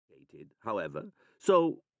graduated, however,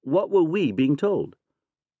 so what were we being told?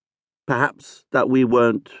 Perhaps that we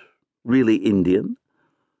weren't really Indian?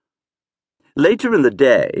 Later in the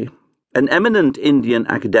day, an eminent Indian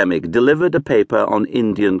academic delivered a paper on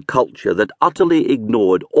Indian culture that utterly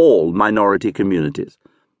ignored all minority communities.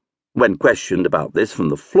 When questioned about this from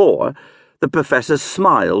the floor, the professor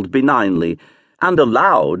smiled benignly and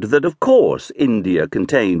allowed that, of course, India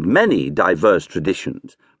contained many diverse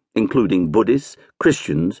traditions, including Buddhists,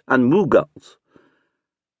 Christians, and Mughals.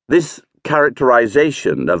 This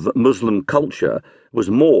characterization of Muslim culture was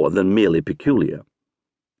more than merely peculiar.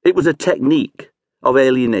 It was a technique of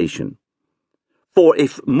alienation. For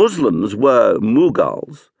if Muslims were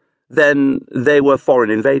Mughals, then they were foreign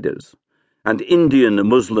invaders, and Indian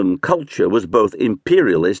Muslim culture was both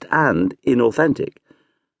imperialist and inauthentic.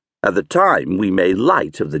 At the time, we made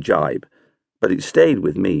light of the jibe, but it stayed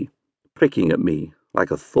with me, pricking at me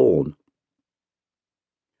like a thorn.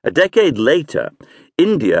 A decade later,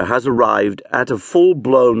 India has arrived at a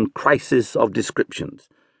full-blown crisis of descriptions.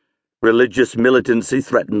 Religious militancy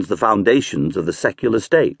threatens the foundations of the secular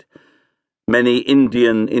state. Many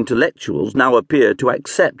Indian intellectuals now appear to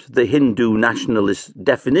accept the Hindu nationalist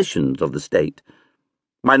definitions of the state.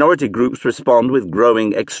 Minority groups respond with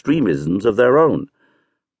growing extremisms of their own.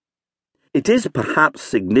 It is perhaps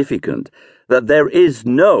significant that there is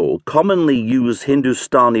no commonly used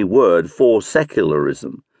Hindustani word for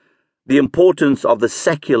secularism. The importance of the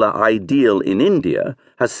secular ideal in India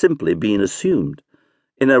has simply been assumed,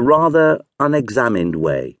 in a rather unexamined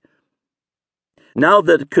way. Now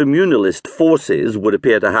that communalist forces would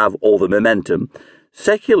appear to have all the momentum,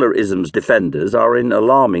 secularism's defenders are in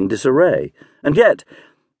alarming disarray. And yet,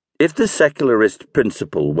 if the secularist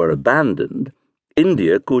principle were abandoned,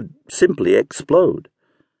 India could simply explode.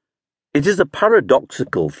 It is a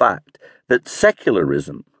paradoxical fact that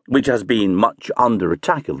secularism, which has been much under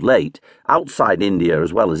attack of late, outside India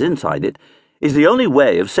as well as inside it, is the only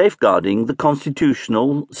way of safeguarding the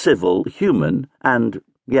constitutional, civil, human, and,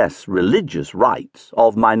 yes, religious rights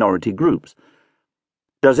of minority groups.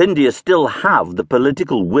 Does India still have the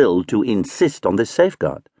political will to insist on this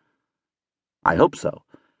safeguard? I hope so.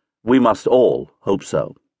 We must all hope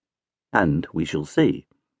so. And we shall see.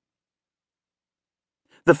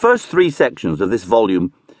 The first 3 sections of this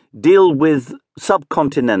volume deal with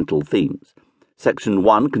subcontinental themes. Section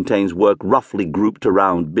 1 contains work roughly grouped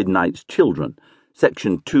around Midnight's Children.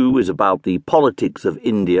 Section 2 is about the politics of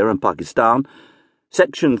India and Pakistan.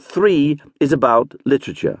 Section 3 is about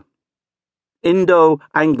literature.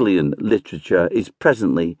 Indo-Anglian literature is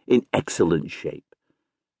presently in excellent shape.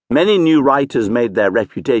 Many new writers made their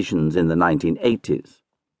reputations in the 1980s.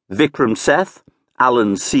 Vikram Seth,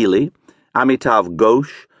 Alan Seeley, Amitav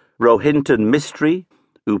Ghosh, Rohinton Mistry,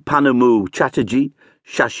 Upanamu Chatterjee,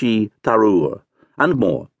 Shashi Tharoor, and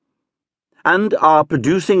more, and are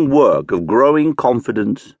producing work of growing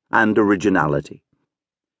confidence and originality.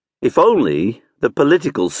 If only the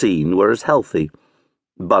political scene were as healthy.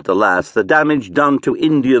 But alas, the damage done to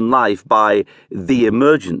Indian life by the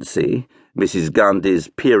emergency, Mrs. Gandhi's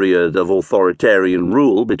period of authoritarian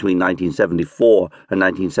rule between 1974 and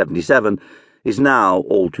 1977, is now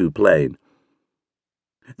all too plain.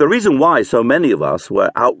 The reason why so many of us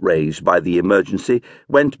were outraged by the emergency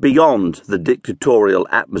went beyond the dictatorial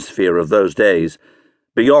atmosphere of those days,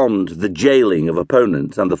 beyond the jailing of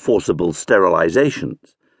opponents and the forcible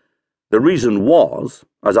sterilizations. The reason was,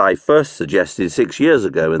 as I first suggested 6 years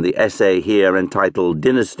ago in the essay here entitled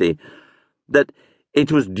Dynasty, that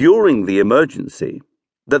it was during the emergency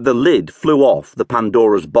that the lid flew off the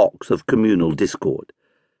Pandora's box of communal discord.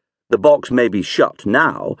 The box may be shut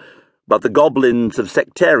now, but the goblins of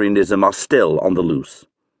sectarianism are still on the loose.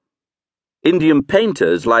 Indian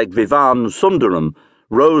painters like Vivan Sundaram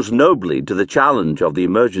rose nobly to the challenge of the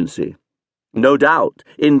emergency. No doubt,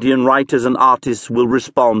 Indian writers and artists will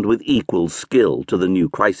respond with equal skill to the new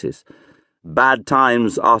crisis. Bad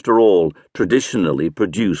times, after all, traditionally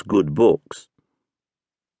produce good books.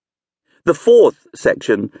 The 4th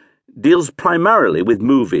section deals primarily with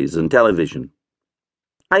movies and television.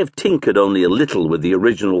 I have tinkered only a little with the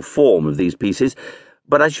original form of these pieces,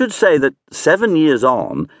 but I should say that 7 years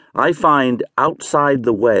on, I find Outside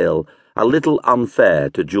the Whale a little unfair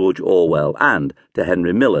to George Orwell and to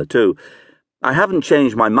Henry Miller, too. I haven't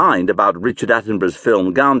changed my mind about Richard Attenborough's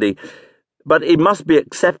film Gandhi, but it must be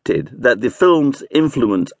accepted that the film's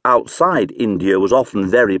influence outside India was often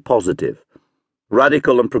very positive.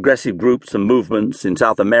 Radical and progressive groups and movements in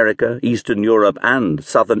South America, Eastern Europe, and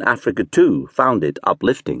Southern Africa, too, found it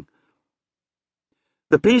uplifting.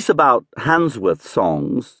 The piece about Handsworth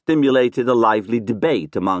songs stimulated a lively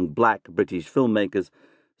debate among black British filmmakers,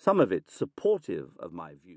 some of it supportive of my view.